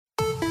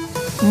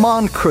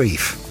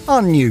Moncrief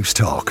on News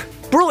Talk.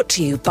 Brought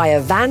to you by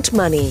Avant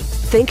Money.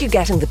 Think you're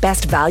getting the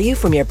best value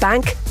from your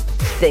bank?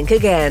 Think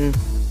again.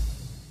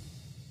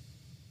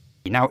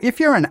 Now, if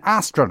you're an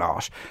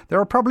astronaut, there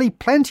are probably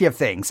plenty of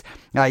things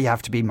you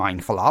have to be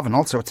mindful of, and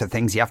all sorts of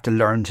things you have to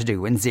learn to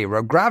do in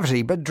zero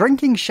gravity. But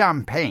drinking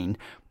champagne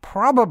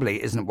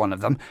probably isn't one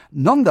of them.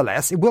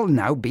 Nonetheless, it will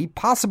now be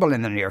possible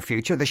in the near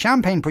future. The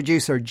champagne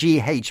producer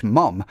GH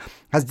Mumm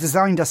has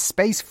designed a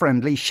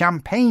space-friendly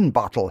champagne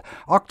bottle.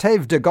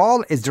 Octave de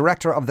Gaulle is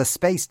director of the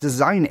Space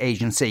Design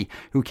Agency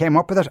who came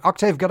up with it.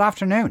 Octave, good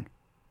afternoon.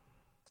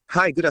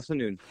 Hi, good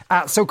afternoon.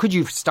 So could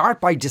you start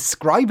by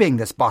describing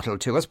this bottle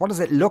to us? What does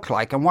it look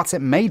like and what's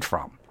it made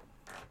from?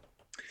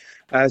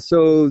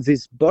 So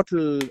this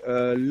bottle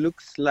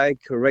looks like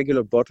a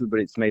regular bottle,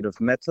 but it's made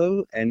of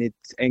metal, and it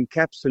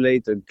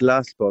encapsulates a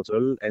glass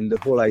bottle. And the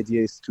whole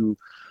idea is to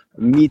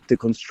meet the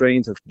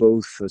constraints of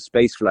both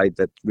spaceflight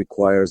that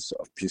requires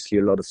obviously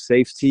a lot of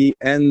safety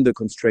and the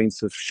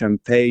constraints of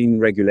champagne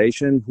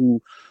regulation, who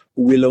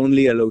will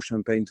only allow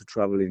champagne to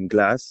travel in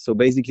glass. So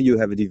basically you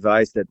have a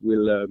device that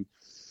will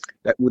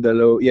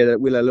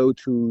allow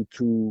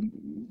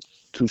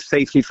to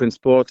safely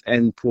transport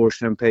and pour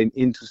champagne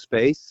into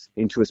space,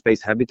 into a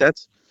space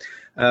habitat,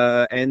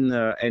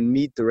 and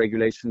meet the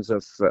regulations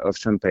of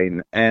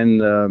champagne. And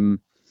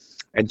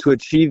to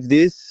achieve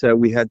this,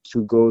 we had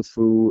to go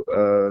through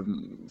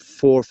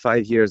 4 or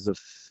 5 years of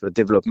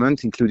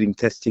development, including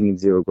testing in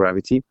zero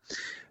gravity.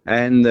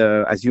 And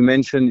as you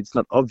mentioned, it's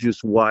not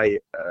obvious why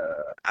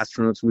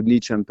astronauts would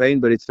need champagne,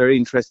 but it's very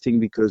interesting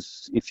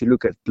because if you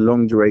look at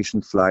long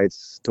duration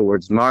flights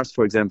towards Mars,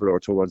 for example, or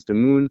towards the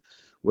moon,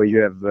 where you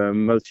have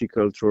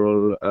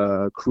multicultural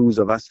crews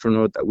of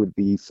astronauts that would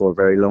be for a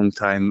very long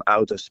time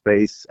out of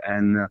space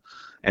and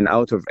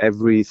out of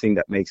everything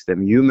that makes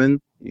them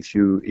human, if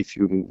you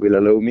will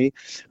allow me.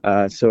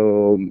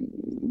 So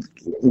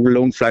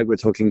long flight, we're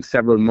talking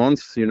several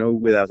months,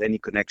 without any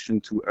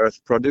connection to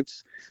Earth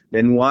products.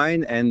 Then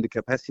wine and the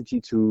capacity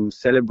to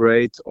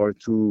celebrate or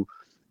to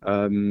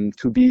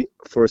be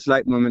for a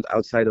slight moment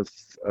outside of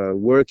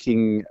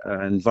working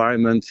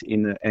environment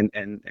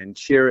and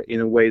cheer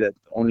in a way that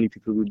only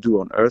people would do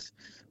on Earth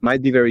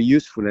might be very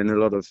useful, and a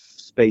lot of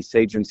space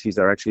agencies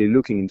are actually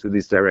looking into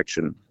this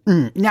direction.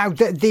 Now,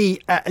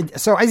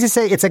 so as you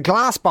say, it's a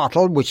glass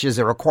bottle, which is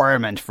a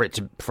requirement for it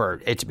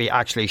to be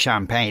actually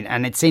champagne,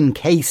 and it's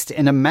encased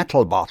in a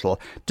metal bottle.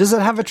 Does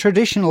it have a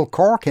traditional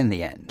cork in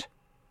the end?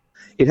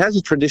 It has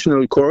a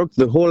traditional cork.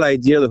 The whole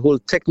idea, the whole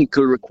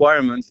technical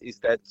requirement is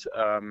that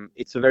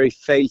it's a very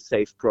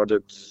fail-safe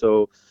product.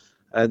 So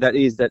that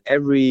is that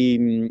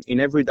in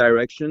every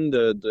direction,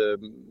 the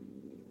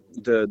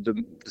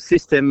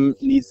system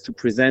needs to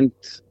present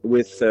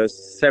with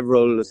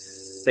several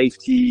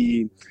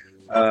safety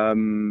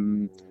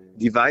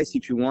device,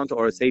 if you want,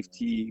 or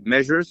safety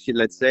measures,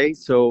 let's say.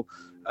 So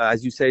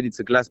as you said, it's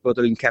a glass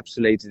bottle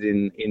encapsulated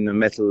in a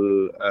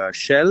metal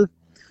shell.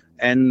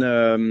 And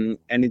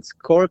it's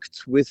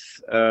corked with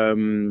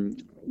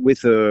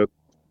a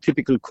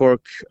typical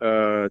cork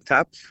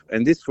tap,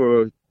 and this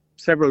for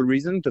several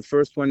reasons. The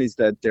first one is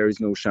that there is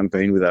no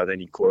champagne without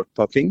any cork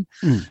popping,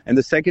 and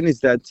the second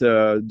is that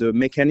the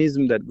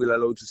mechanism that will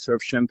allow to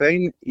serve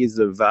champagne is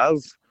a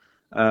valve,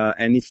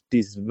 and if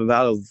this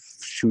valve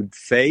should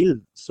fail,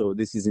 so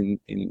this is in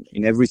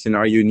every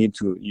scenario you need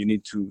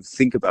to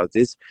think about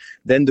this,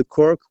 then the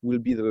cork will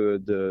be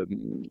the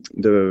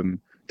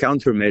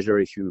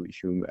countermeasure, if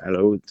you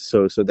allow,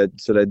 so that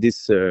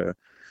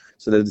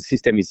the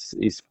system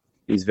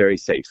is very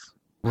safe.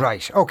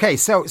 Right. Okay.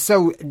 So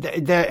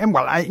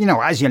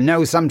as you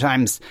know,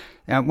 sometimes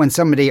when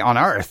somebody on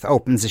Earth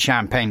opens a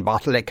champagne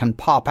bottle, it can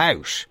pop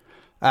out,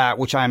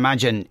 which I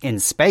imagine in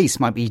space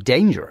might be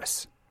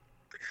dangerous.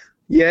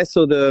 Yeah.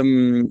 So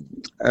the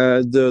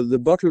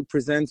bottle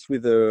presents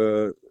with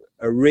a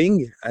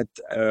ring at.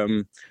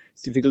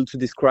 It's difficult to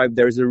describe.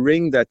 There's a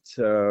ring that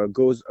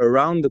goes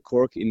around the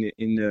cork in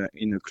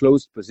a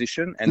closed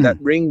position, and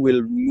that ring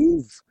will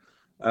move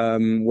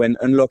when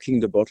unlocking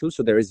the bottle.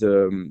 So there is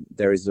a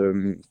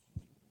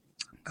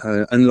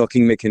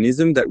unlocking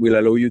mechanism that will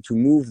allow you to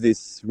move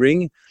this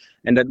ring,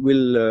 and that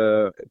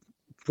will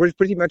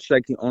pretty much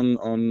like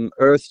on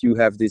Earth you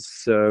have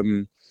this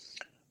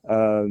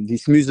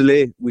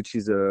muselet, which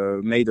is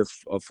made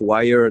of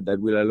wire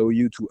that will allow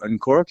you to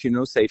uncork,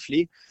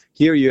 safely.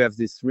 Here you have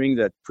this ring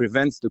that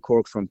prevents the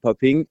cork from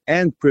popping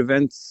and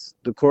prevents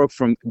the cork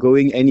from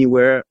going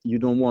anywhere you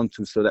don't want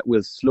to. So that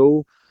will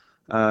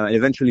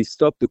eventually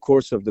stop the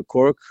course of the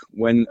cork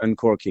when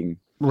uncorking.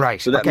 Right.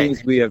 So that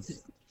means we have...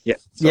 Yeah.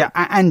 Yeah,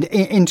 and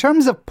in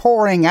terms of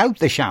pouring out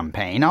the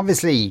champagne,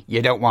 obviously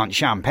you don't want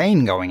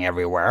champagne going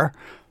everywhere.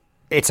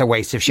 It's a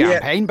waste of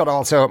champagne, but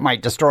also it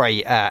might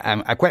destroy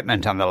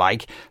equipment and the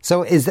like.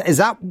 So is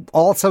that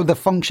also the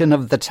function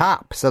of the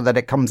tap, so that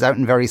it comes out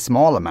in very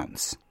small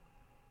amounts?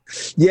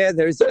 Yeah,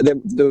 there is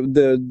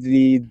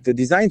the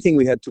design thing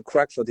we had to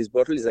crack for this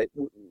bottle is that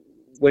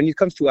when it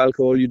comes to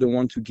alcohol, you don't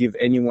want to give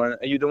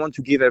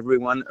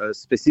everyone a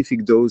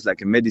specific dose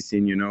like a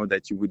medicine,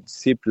 that you would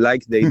sip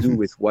like they do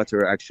with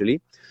water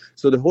actually.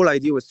 So the whole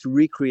idea was to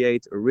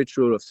recreate a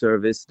ritual of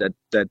service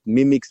that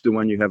mimics the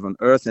one you have on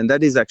Earth, and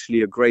that is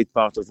actually a great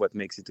part of what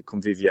makes it a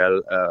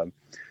convivial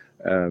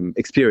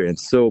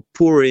experience. So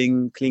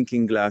pouring,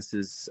 clinking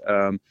glasses,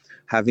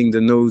 having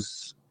the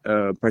nose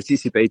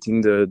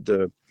participating,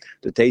 the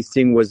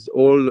tasting was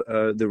all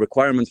the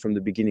requirements from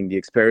the beginning, the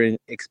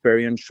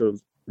experiential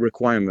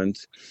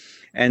requirement,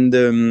 and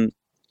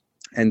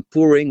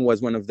pouring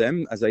was one of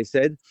them, as I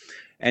said.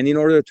 And in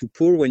order to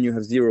pour when you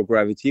have zero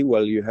gravity,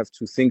 well, you have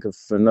to think of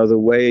another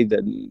way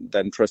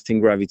than trusting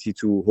gravity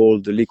to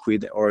hold the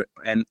liquid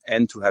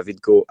and to have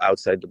it go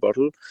outside the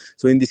bottle.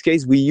 So in this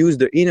case, we use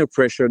the inner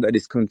pressure that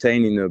is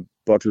contained in a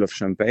bottle of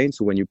champagne.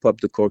 So when you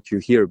pop the cork, you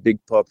hear a big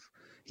pop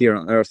here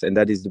on Earth, and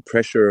that is the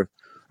pressure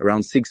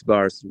around 6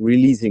 bars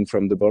releasing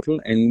from the bottle.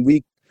 And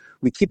we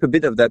keep a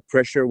bit of that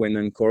pressure when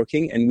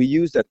uncorking, and we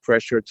use that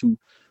pressure to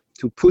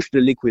push the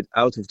liquid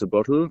out of the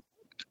bottle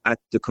at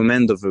the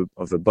command of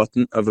a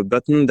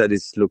button that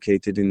is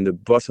located in the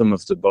bottom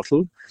of the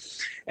bottle.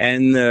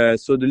 And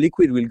so the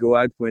liquid will go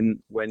out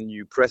when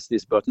you press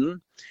this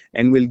button,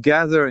 and will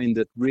gather in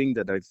that ring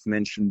that I've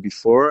mentioned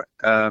before,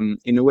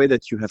 in a way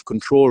that you have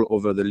control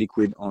over the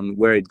liquid on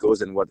where it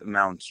goes and what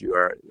amount you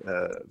are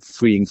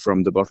freeing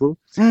from the bottle.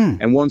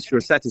 And once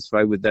you're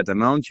satisfied with that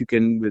amount, you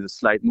can, with a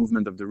slight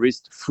movement of the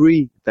wrist,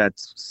 free that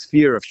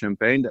sphere of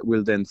champagne that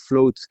will then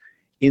float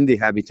in the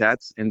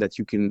habitats, and that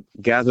you can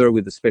gather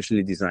with a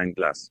specially designed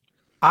glass.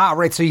 Ah,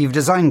 right. So you've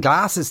designed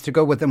glasses to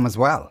go with them as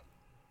well.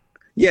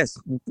 Yes,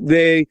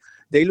 they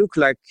look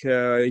like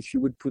if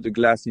you would put a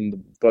glass in the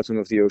bottom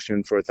of the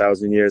ocean for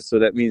 1,000 years. So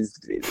that means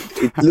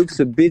it looks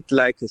a bit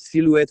like a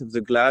silhouette of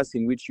the glass,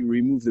 in which you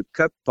remove the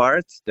cup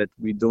part that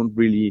we don't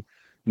really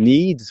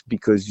need,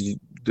 because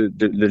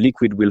the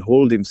liquid will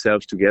hold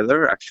himself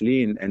together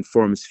actually and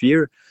form a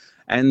sphere,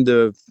 and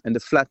the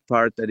flat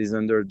part that is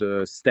under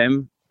the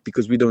stem,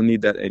 because we don't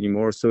need that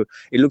anymore. So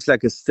it looks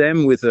like a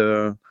stem with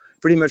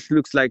pretty much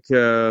looks like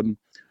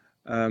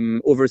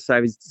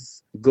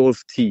oversized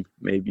golf tee,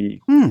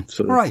 maybe.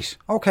 So, right.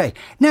 Okay.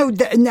 Now,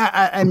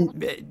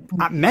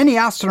 many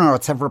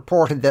astronauts have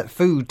reported that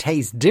food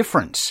tastes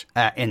different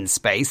in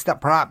space,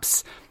 that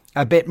perhaps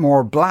a bit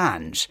more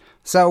bland.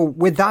 So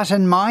with that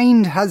in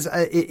mind,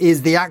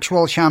 is the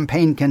actual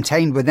champagne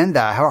contained within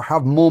that? Or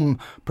have Mum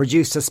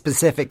produced a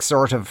specific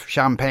sort of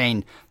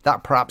champagne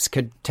that perhaps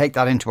could take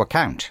that into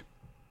account?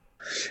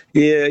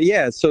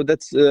 Yeah. So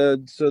that's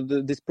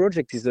this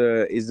project is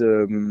a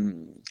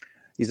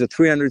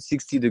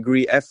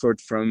 360-degree effort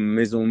from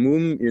Maison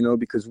Moum,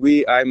 because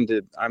I'm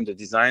the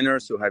designer,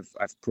 so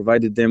I've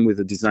provided them with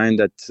a design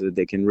that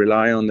they can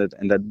rely on,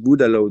 and that would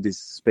allow this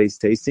space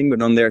tasting.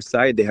 But on their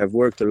side, they have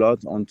worked a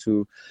lot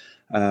onto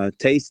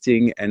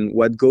tasting and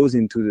what goes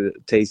into the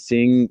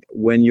tasting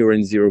when you're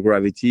in zero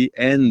gravity,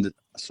 and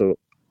so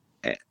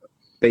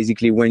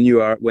basically when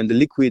the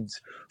liquid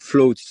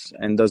floats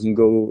and doesn't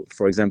go,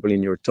 for example,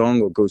 in your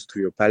tongue or goes to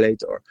your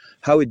palate, or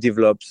how it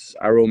develops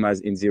aromas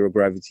in zero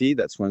gravity.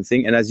 That's one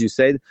thing. And as you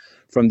said,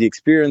 from the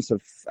experience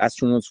of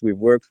astronauts we've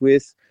worked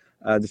with,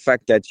 the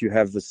fact that you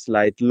have a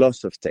slight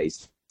loss of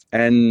taste,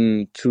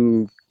 and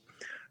to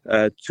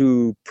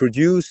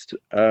produce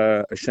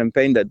a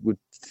champagne that would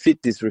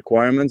fit these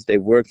requirements,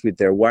 they've worked with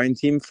their wine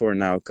team for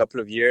now a couple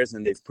of years,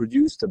 and they've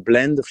produced a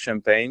blend of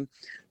champagne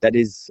that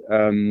is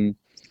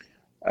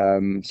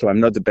so I'm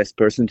not the best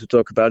person to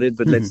talk about it,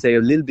 but let's say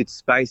a little bit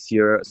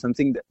spicier,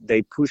 something that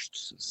they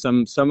pushed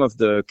some of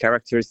the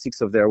characteristics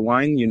of their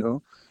wine,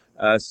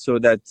 so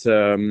that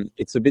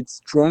it's a bit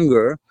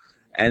stronger.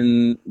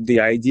 And the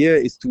idea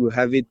is to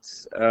have it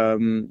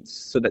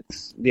so that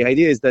the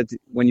idea is that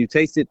when you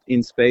taste it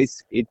in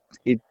space, it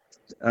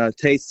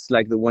tastes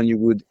like the one you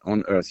would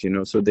on Earth,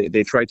 So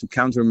they try to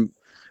counter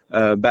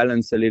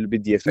balance a little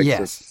bit the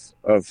effects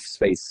of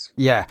space.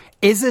 Yeah.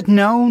 Is it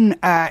known,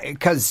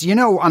 because,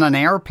 on an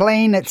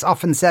airplane, it's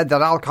often said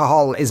that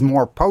alcohol is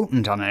more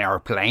potent on an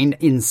airplane.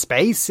 In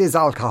space, is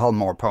alcohol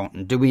more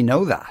potent? Do we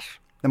know that?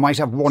 They might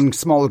have one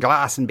small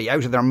glass and be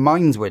out of their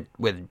minds with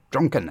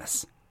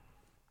drunkenness.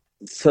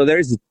 So there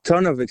is a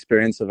ton of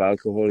experience of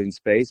alcohol in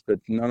space, but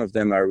none of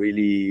them are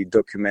really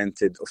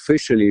documented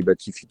officially.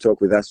 But if you talk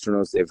with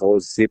astronauts, they've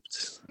all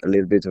sipped a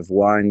little bit of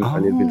wine, a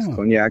little bit of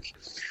cognac.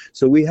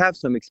 So we have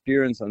some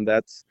experience on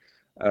that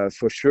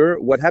for sure.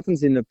 What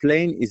happens in a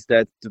plane is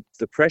that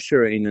the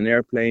pressure in an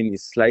airplane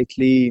is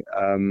slightly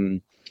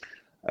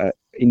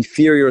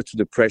inferior to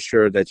the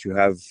pressure that you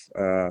have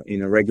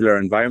in a regular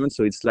environment.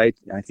 So it's like,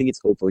 I think it's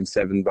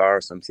 0.7 bar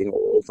or something,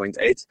 or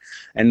 0.8.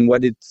 And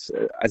what it,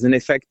 as an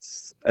effect,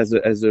 as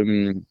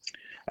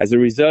a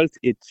result,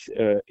 it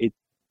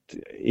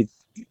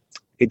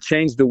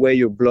changed the way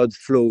your blood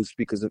flows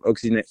because of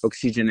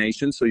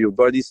oxygenation. So your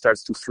body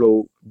starts to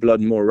flow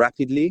blood more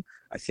rapidly,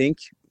 I think.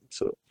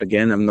 So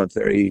again, I'm not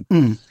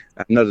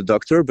a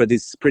doctor, but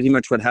it's pretty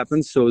much what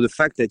happens. So the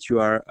fact that you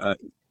are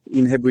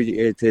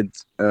inebriated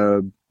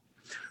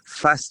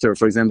faster,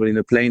 for example, in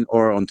a plane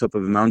or on top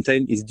of a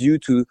mountain, is due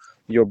to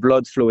your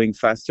blood flowing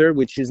faster,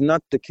 which is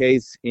not the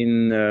case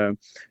in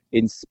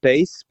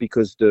space,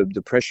 because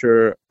the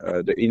pressure,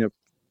 the inner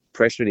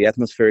pressure, the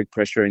atmospheric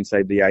pressure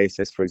inside the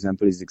ISS, for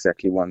example, is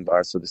exactly 1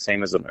 bar, so the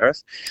same as on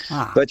Earth.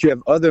 But you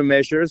have other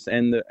measures,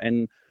 and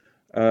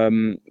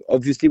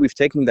obviously we've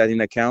taken that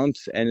in account.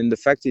 And the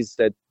fact is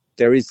that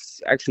there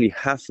is actually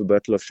half a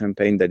bottle of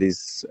champagne that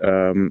is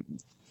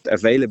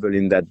available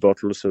in that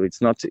bottle, so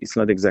it's not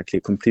exactly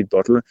a complete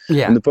bottle.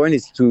 And the point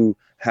is to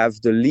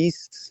have the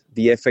least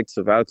the effects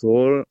of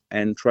alcohol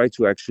and try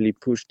to actually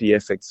push the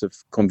effects of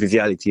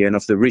conviviality and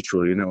of the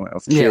ritual,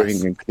 of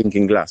cheering and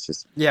clinking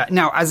glasses.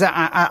 Now, as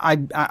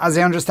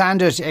I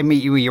understand it, I mean,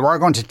 you are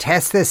going to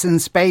test this in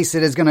space.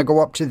 It is going to go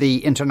up to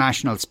the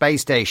International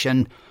Space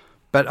Station,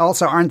 but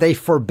also aren't they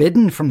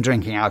forbidden from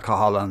drinking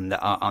alcohol on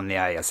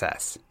the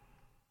ISS?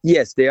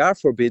 Yes, they are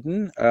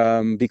forbidden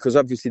because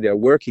obviously they're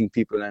working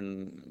people,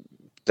 and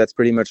that's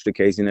pretty much the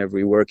case in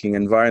every working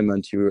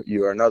environment.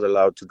 You are not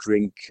allowed to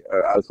drink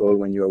alcohol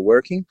when you are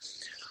working.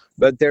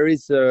 But there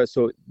is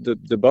so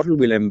the bottle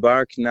will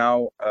embark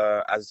now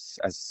as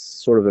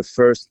sort of a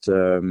first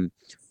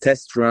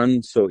test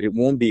run. So it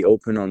won't be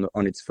open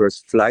on its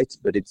first flight,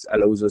 but it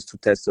allows us to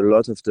test a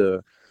lot of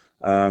the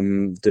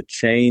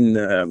chain,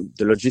 the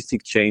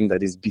logistic chain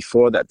that is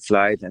before that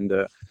flight, and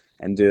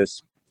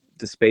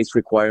the space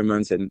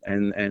requirements,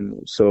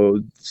 and so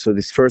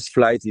this first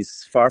flight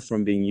is far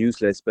from being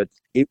useless, but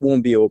it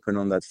won't be open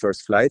on that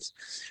first flight.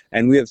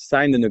 And we have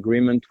signed an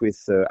agreement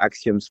with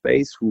Axiom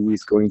Space, who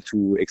is going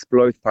to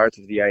exploit part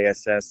of the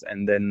ISS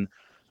and then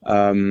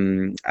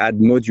add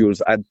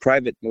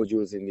private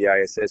modules in the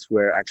ISS,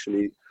 where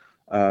actually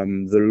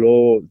the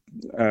law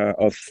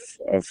of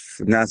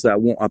NASA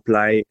won't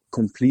apply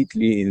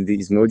completely in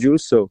these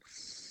modules. So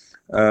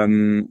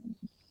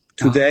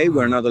today,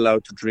 we're not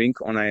allowed to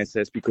drink on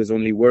ISS because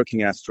only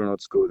working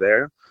astronauts go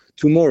there.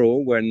 Tomorrow,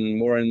 when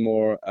more and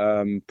more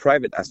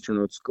private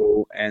astronauts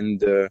go, and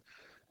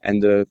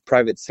the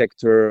private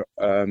sector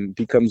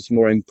becomes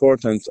more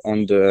important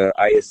on the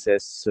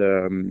ISS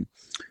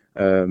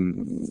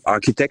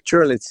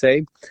architecture, let's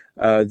say,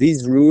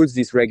 these rules,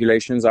 these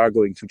regulations are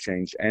going to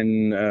change.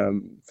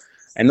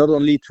 And not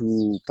only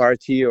to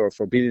party or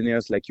for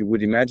billionaires like you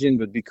would imagine,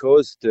 but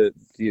because the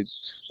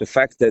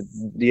fact that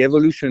the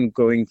evolution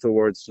going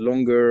towards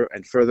longer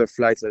and further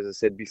flights, as I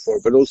said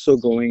before, but also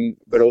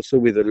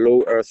with a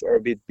low Earth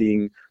orbit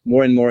being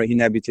more and more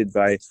inhabited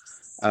by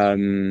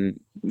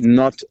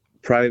not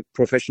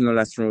professional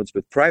astronauts,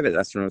 but private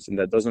astronauts. And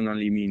that doesn't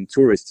only mean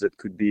tourists. That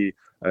could be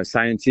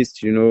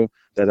scientists,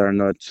 that are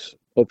not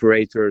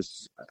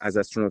operators as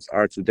astronauts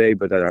are today,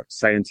 but that are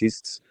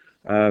scientists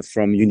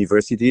from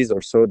universities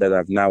or so that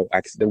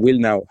will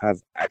now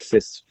have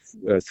access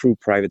through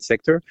private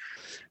sector.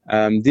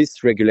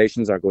 These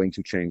regulations are going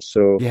to change.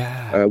 So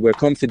we're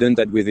confident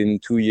that within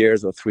 2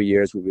 years or 3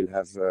 years we will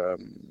have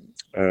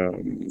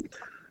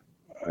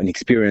an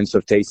experience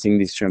of tasting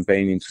this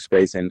champagne into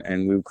space,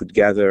 and we could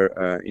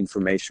gather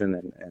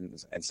information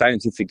and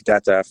scientific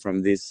data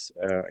from this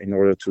in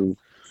order to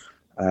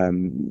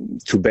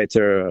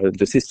better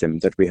the system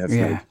that we have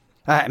made.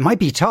 It might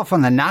be tough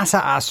on the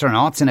NASA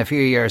astronauts in a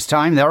few years'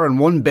 time. They're in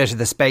one bit of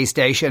the space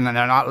station and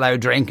they're not allowed to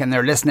drink, and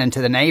they're listening to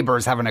the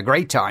neighbours having a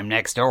great time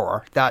next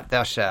door. That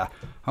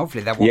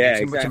hopefully that won't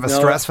be too much of a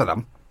stress for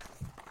them.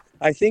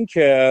 I think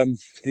the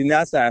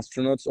NASA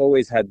astronauts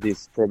always had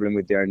this problem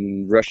with their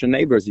Russian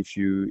neighbors. If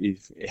you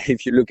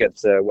look at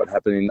what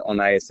happened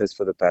on ISS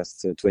for the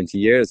past 20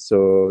 years,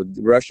 so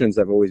the Russians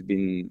have always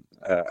been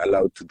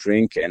allowed to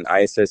drink, and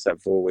ISS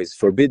have always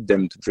forbid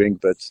them to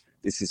drink. But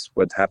this is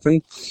what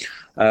happened.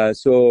 But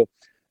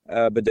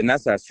the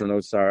NASA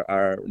astronauts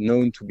are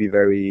known to be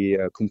very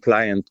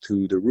compliant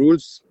to the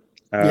rules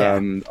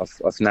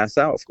of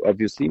NASA,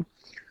 obviously.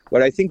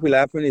 What I think will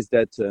happen is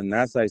that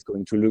NASA is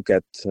going to look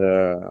at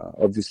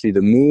obviously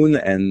the moon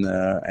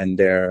and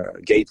their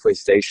gateway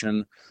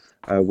station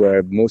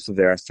where most of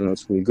their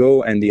astronauts will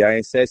go, and the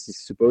ISS is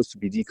supposed to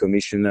be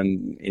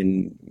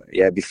decommissioned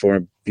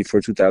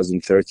before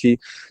 2030.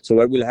 So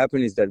what will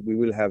happen is that we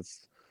will have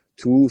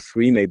 2,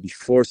 3, maybe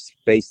 4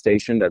 space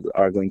stations that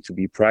are going to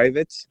be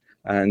private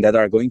and that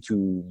are going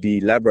to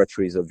be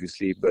laboratories,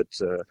 obviously, but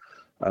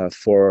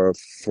for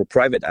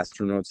private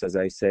astronauts, as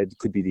I said, it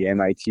could be the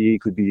MIT,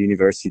 it could be the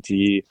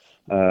University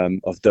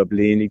of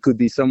Dublin, it could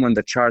be someone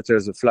that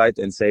charters a flight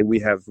and say, we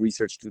have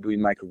research to do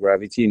in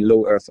microgravity in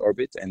low Earth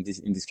orbit, and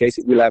in this case,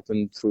 it will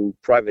happen through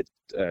private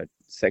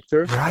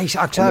sector. Right,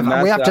 Octave,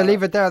 we have to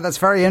leave it there. That's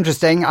very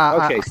interesting.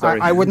 Okay,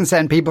 sorry. I wouldn't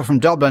send people from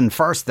Dublin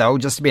first, though,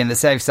 just to be on the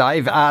safe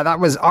side. That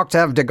was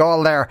Octave de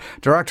Gaulle there,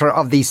 Director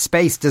of the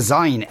Space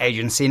Design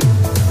Agency.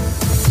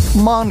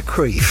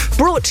 Moncrief.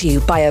 Brought to you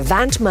by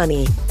Avant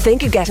Money.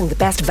 Think you're getting the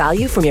best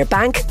value from your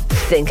bank?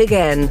 Think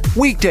again.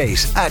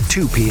 Weekdays at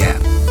 2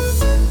 p.m.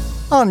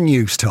 on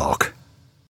News Talk.